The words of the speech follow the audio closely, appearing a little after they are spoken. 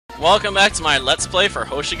Welcome back to my Let's Play for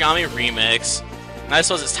Hoshigami Remix. And I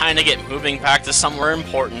suppose it's time to get moving back to somewhere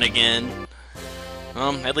important again.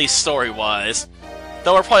 At least story-wise.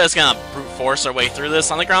 Though we're probably just gonna brute force our way through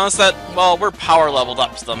this on the grounds that, well, we're power leveled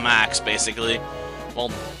up to the max, basically.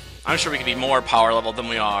 Well, I'm sure we could be more power leveled than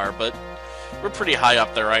we are, but we're pretty high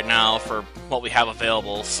up there right now for what we have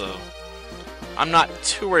available, so I'm not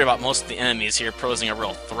too worried about most of the enemies here posing a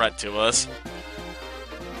real threat to us.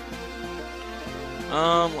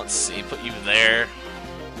 Let's see, put you there.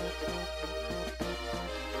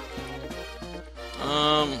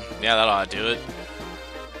 Yeah, that ought to do it.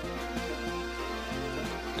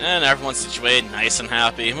 And everyone's situated nice and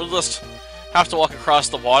happy. We'll just have to walk across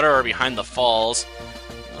the water or behind the falls.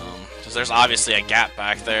 Because there's obviously a gap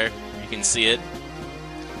back there. You can see it.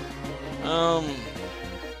 I'll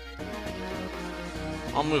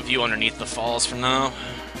move you underneath the falls for now.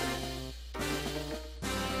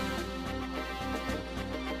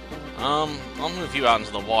 I'll move you out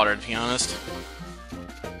into the water, to be honest.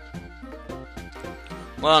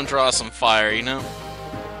 Let him draw some fire, you know?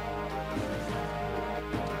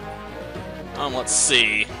 Let's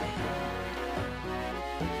see.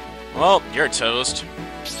 Well, you're toast.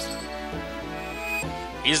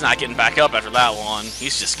 He's not getting back up after that one.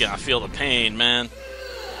 He's just gonna feel the pain, man.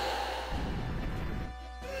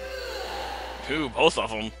 Ooh, both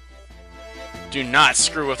of them. Do not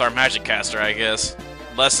screw with our magic caster, I guess.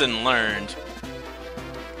 Lesson learned.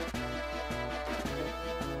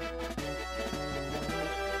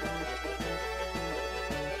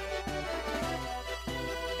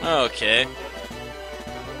 Okay.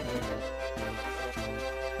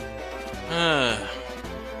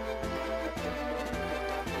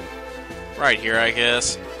 Right here, I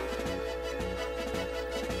guess.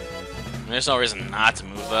 There's no reason not to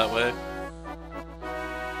move that way.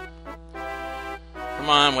 Come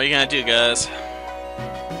on, what are you gonna do, guys?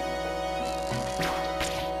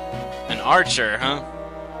 An archer, huh?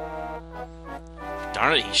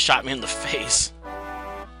 Darn it, he shot me in the face.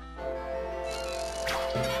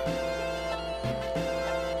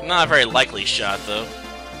 Not a very likely shot, though.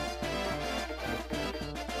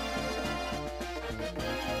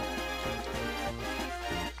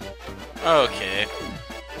 Okay.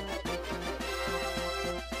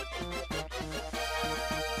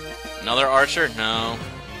 Another archer? No.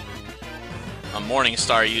 A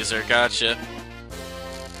Morningstar user, gotcha.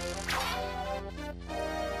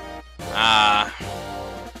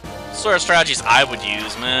 Sort of strategies I would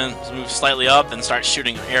use, man. Just move slightly up and start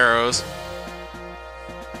shooting arrows.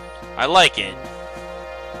 I like it.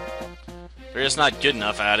 We're just not good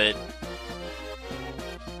enough at it.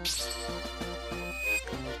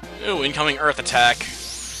 Ooh, incoming earth attack.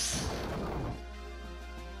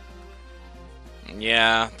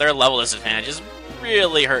 Yeah, their level disadvantage is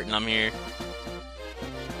really hurting them here.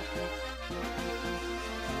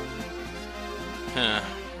 Huh.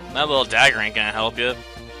 That little dagger ain't gonna help you.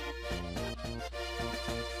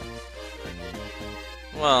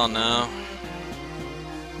 Well, no.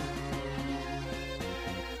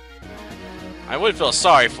 I would feel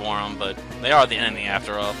sorry for them, but they are the enemy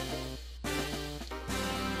after all. Am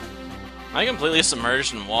I completely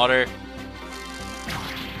submerged in water?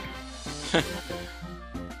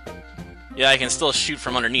 Yeah, I can still shoot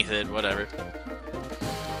from underneath it, whatever.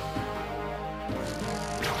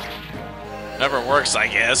 Never works, I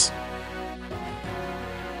guess.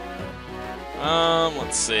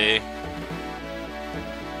 Let's see.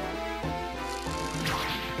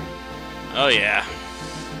 Oh yeah.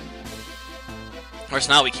 Of course,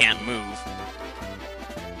 now we can't move.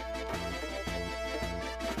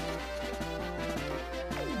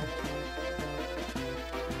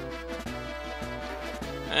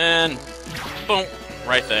 And boom,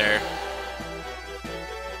 right there.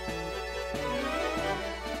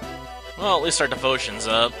 Well, at least our devotion's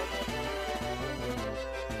up.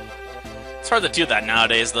 It's hard to do that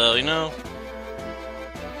nowadays, though, you know?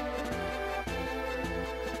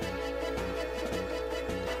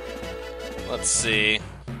 Let's see.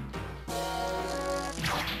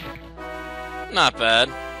 Not bad.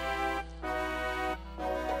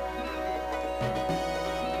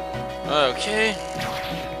 Okay.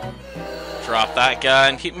 Drop that guy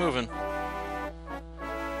and keep moving.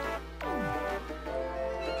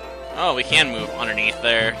 Oh, we can move underneath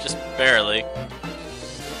there, just barely.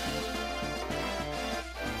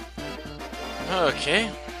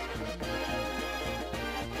 Okay.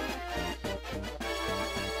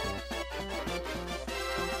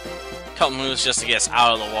 Couple moves just to get us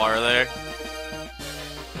out of the water there.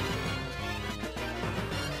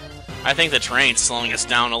 I think the terrain's slowing us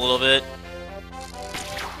down a little bit.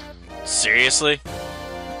 Seriously?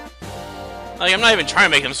 Like, I'm not even trying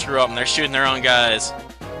to make them screw up, and they're shooting their own guys.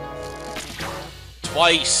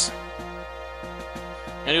 Twice.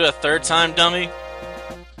 Gonna do it a third time, dummy?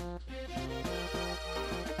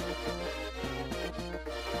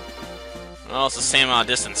 Well, it's the same amount of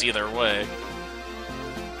distance either way.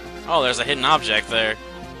 Oh, there's a hidden object there.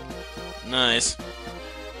 Nice.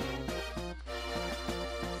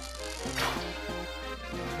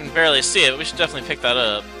 I can barely see it, but we should definitely pick that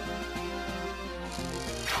up.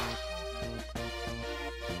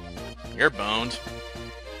 You're boned.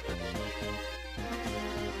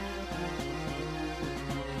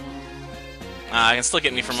 I can still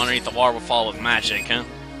get me from underneath the waterfall with magic, huh?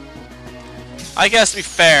 I guess to be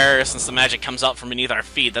fair, since the magic comes out from beneath our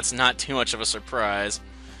feet, that's not too much of a surprise.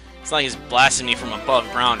 It's not like he's blasting me from above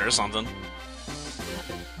ground or something.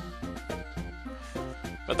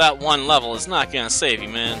 But that one level is not gonna save you,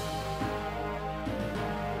 man.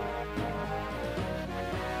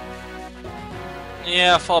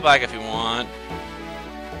 Yeah, fall back if you want.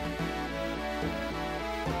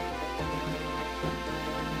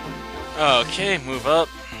 Okay, move up.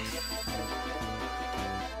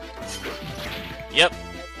 Yep.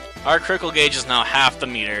 Our critical gauge is now half the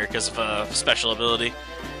meter because of a special ability.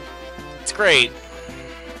 It's great.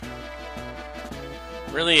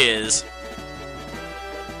 Really is.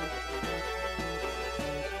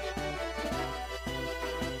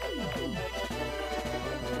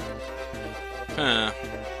 Huh.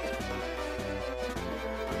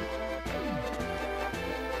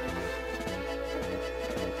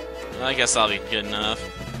 I guess that'll be good enough.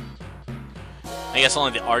 I guess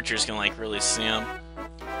only the archers can, like, really see him.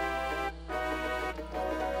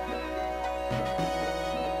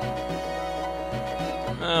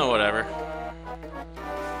 Oh, whatever.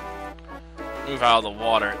 Move out of the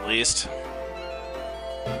water, at least.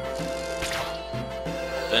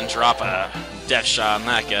 Then drop a death shot on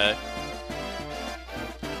that guy.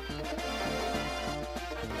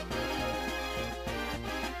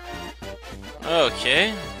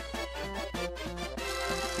 Okay.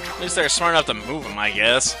 At least they're smart enough to move him, I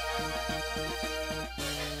guess.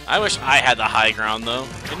 I wish I had the high ground, though.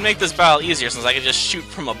 It'd make this battle easier since I could just shoot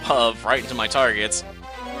from above right into my targets.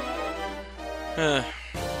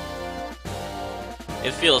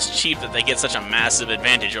 It feels cheap that they get such a massive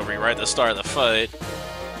advantage over you right at the start of the fight.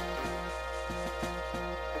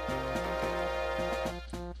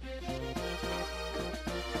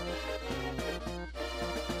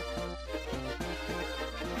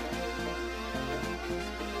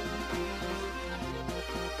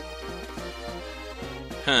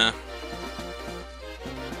 Huh.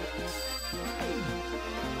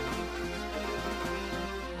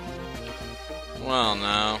 Well,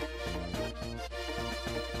 no.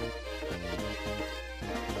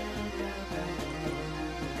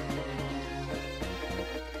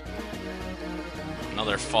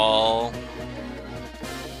 Another fall.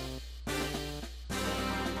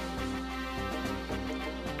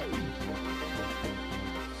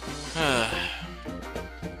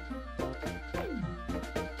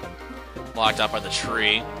 Blocked out by the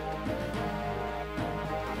tree.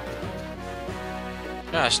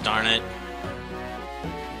 Gosh darn it.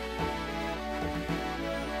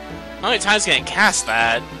 How many times can I cast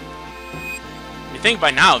that? You think by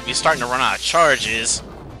now it'd be starting to run out of charges.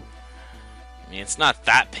 I mean, it's not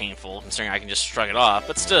that painful, considering I can just shrug it off,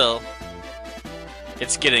 but still.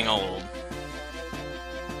 It's getting old.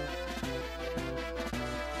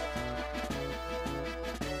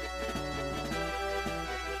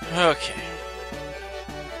 Okay.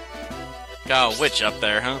 Got a witch up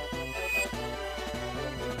there, huh?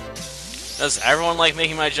 Does everyone like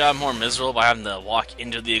making my job more miserable by having to walk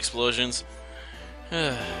into the explosions?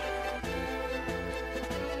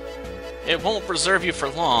 It won't preserve you for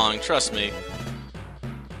long, trust me.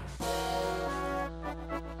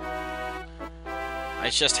 I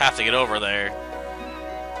just have to get over there.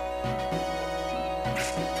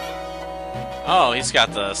 Oh, he's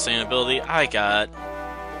got the same ability I got.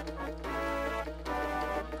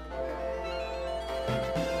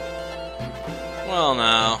 Well,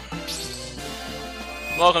 now.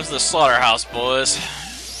 Welcome to the slaughterhouse, boys.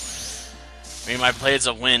 May my blades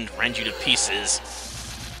of wind rend you to pieces.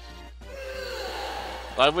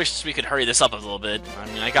 But I wish we could hurry this up a little bit. I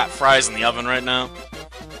mean, I got fries in the oven right now.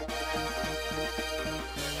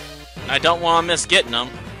 And I don't want to miss getting them.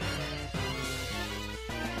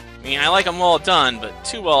 I mean, I like them well done, but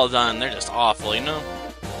too well done, they're just awful, you know?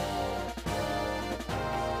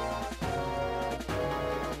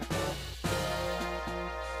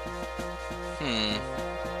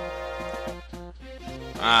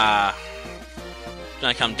 Can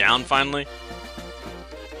I come down finally?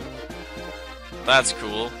 That's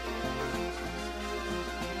cool.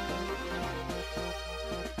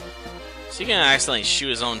 he gonna accidentally shoot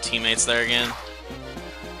his own teammates there again?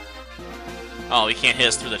 Oh, he can't hit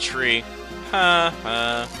us through the tree. Ha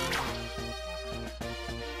ha.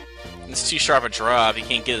 It's too sharp a drop, he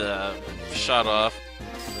can't get a shot off.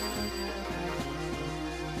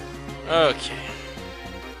 Okay.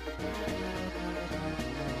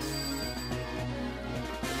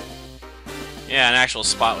 Yeah, an actual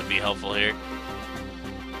spot would be helpful here.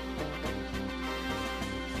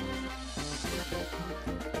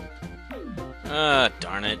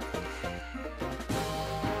 Darn it.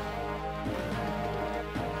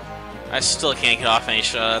 I still can't get off any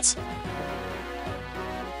shots.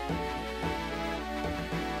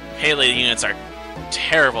 Melee units are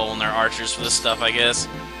terrible when they're archers for this stuff, I guess.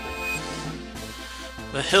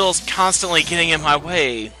 The hill's constantly getting in my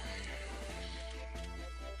way.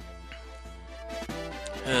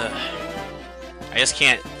 I just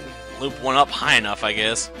can't loop one up high enough, I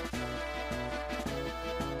guess.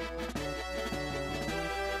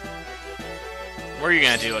 What are you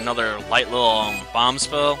gonna do? Another light little bomb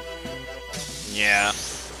spell? Yeah.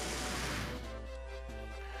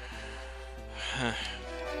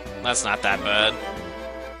 That's not that bad.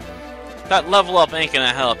 That level up ain't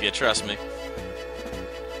gonna help you, trust me.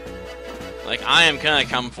 Like, I am gonna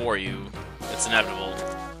come for you. It's inevitable.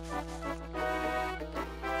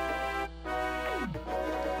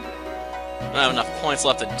 I don't have enough points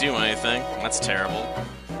left to do anything. That's terrible.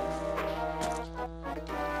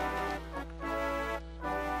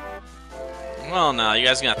 Well, now, you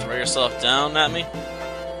guys gonna throw yourself down at me?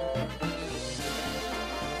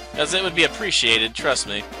 Because it would be appreciated, trust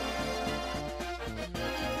me.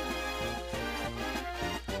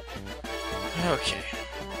 Okay.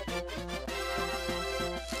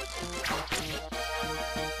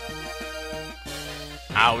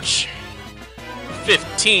 Ouch.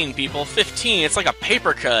 15, people. 15. It's like a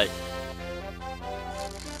paper cut.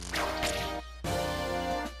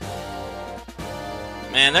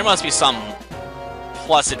 Man, there must be some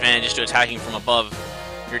plus advantage to attacking from above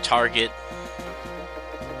your target.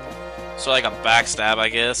 So like a backstab, I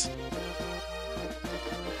guess.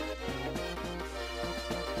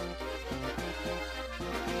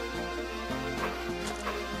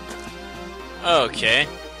 Okay.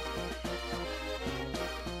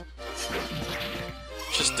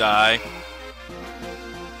 Just die.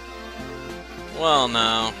 Well,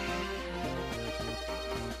 no.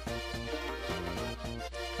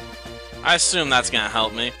 I assume that's gonna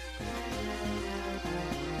help me.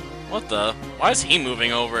 What the? Why is he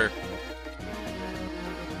moving over?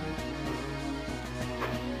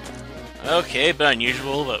 Okay, a bit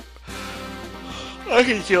unusual, but I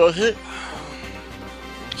can deal with it.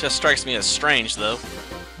 Just strikes me as strange, though.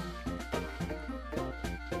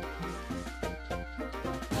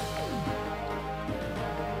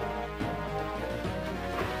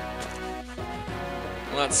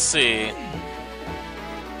 Let's see.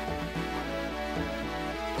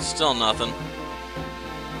 Still nothing.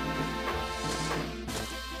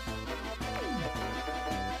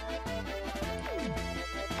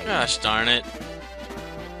 Gosh darn it.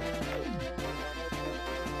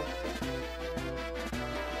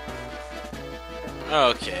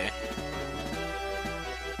 Okay.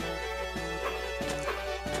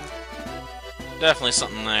 Definitely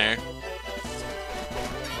something there.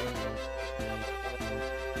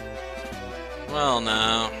 Well,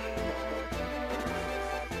 no.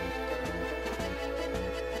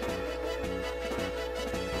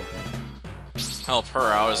 Help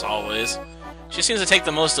her out as always. She seems to take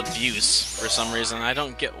the most abuse for some reason. I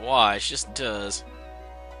don't get why. She just does.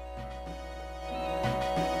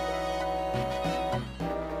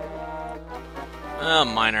 A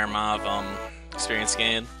minor amount of experience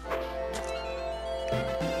gained.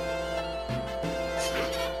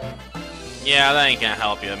 Yeah, that ain't gonna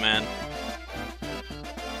help you, man.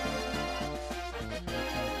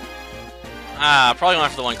 Probably going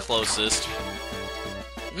after the one closest.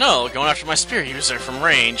 No, going after my spear user from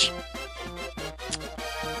range.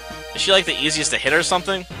 Is she like the easiest to hit or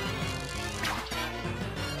something?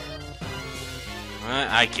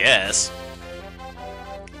 I guess.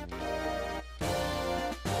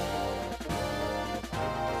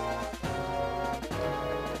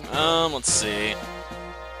 Let's see.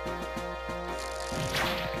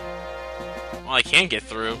 Well, I can't get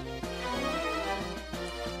through.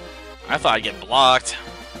 I thought I'd get blocked.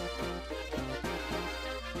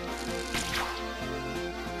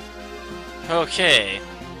 Okay.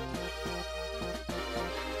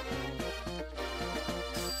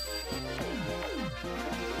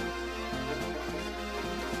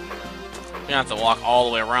 You're gonna have to walk all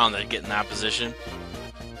the way around to get in that position.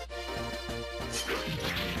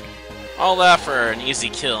 All that for an easy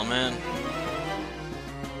kill, man.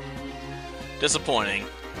 Disappointing.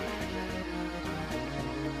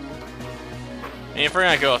 And if we're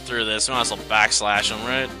gonna go through this, we might as well backslash him,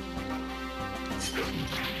 right?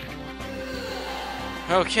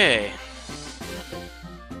 Okay.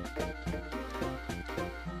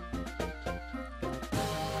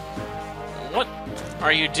 What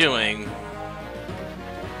are you doing?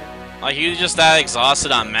 Like, you just that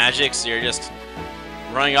exhausted on magic, so you're just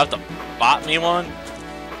running up to bot me one?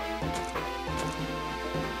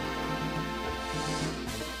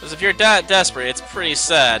 Because if you're that desperate, it's pretty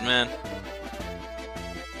sad, man.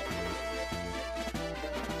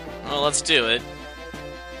 Well, let's do it.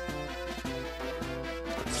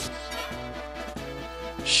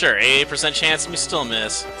 Sure, 88% chance we still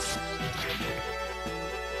miss.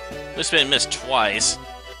 At least we didn't miss twice.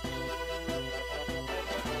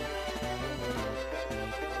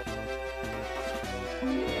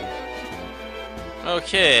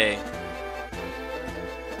 Okay.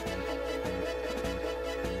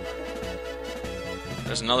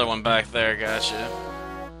 There's another one back there, gotcha.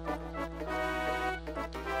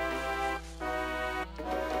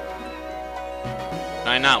 Can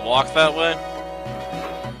I not walk that way?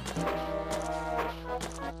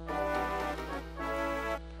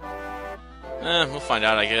 We'll find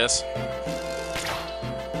out, I guess.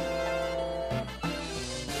 I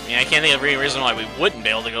mean, I can't think of any reason why we wouldn't be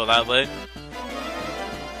able to go that way.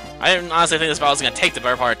 I honestly think this battle's gonna take the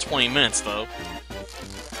better part of 20 minutes, though.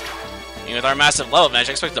 I mean, with our massive level match,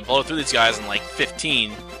 I expect to blow through these guys in like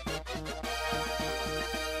 15.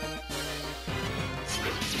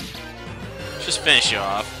 Just finish you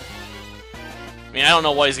off. I mean, I don't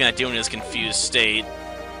know what he's gonna do in his confused state.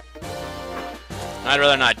 I'd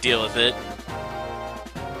rather not deal with it.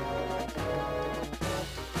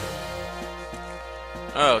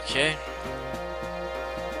 Okay.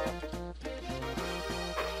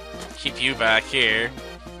 Keep you back here.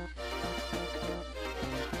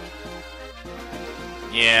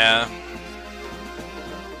 Yeah.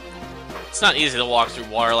 It's not easy to walk through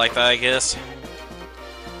water like that, I guess.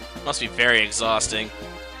 Must be very exhausting.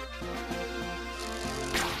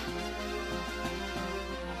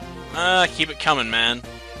 Keep it coming, man.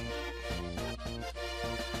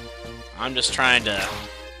 I'm just trying to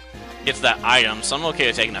get to that item, so I'm okay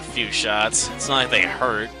with taking a few shots. It's not like they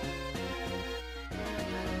hurt.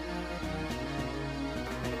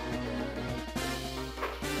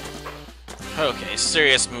 Okay,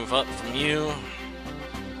 serious move up from you.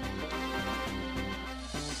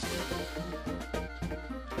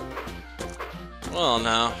 Well,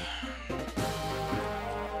 now.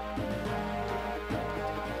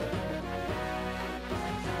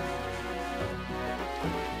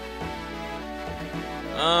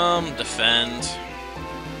 Defend.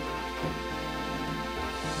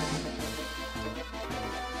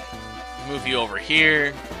 Move you over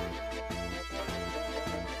here.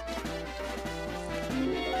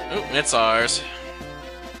 Oop, it's ours.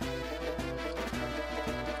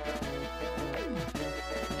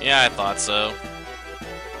 Yeah, I thought so.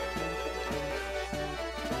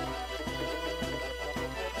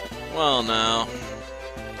 Well, no.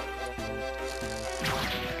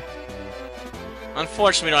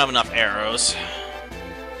 Unfortunately, we don't have enough arrows.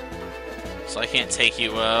 So I can't take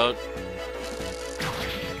you out.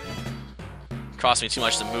 Cost me too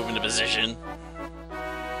much to move into position.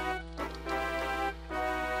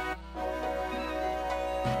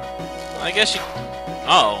 I guess you...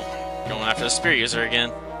 Oh, going after the spear user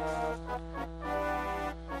again.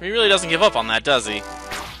 He really doesn't give up on that, does he?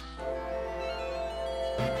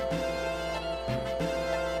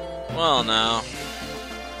 Well, no.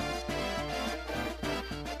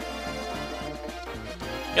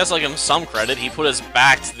 Guess I'll give him some credit. He put his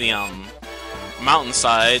back to the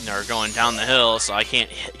mountainside, or going down the hill, so I can't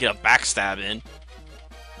get a backstab in.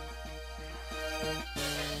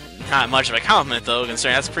 Not much of a compliment, though,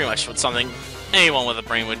 considering that's pretty much what something anyone with a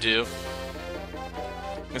brain would do.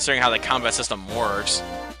 Considering how the combat system works.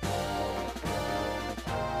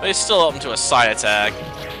 But he's still open to a side attack.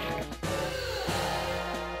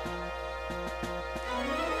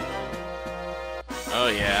 Oh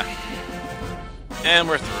yeah. And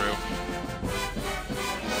we're through.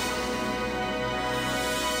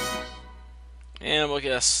 And we'll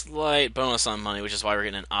get a slight bonus on money, which is why we're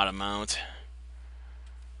getting an auto mount.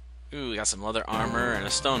 Ooh, we got some leather armor and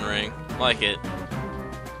a stone ring. Like it.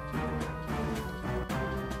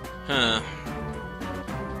 Huh.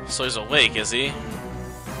 So he's awake, is he?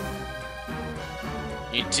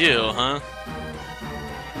 You do, huh?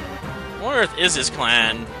 What on earth is his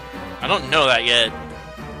clan? I don't know that yet.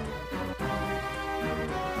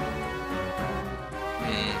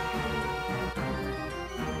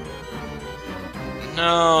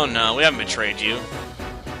 Oh no, we haven't betrayed you.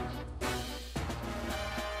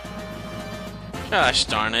 Gosh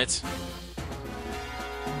darn it.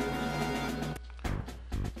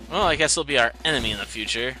 Well, I guess he'll be our enemy in the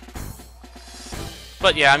future.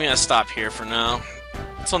 But yeah, I'm gonna stop here for now.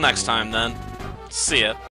 Until next time then. See ya.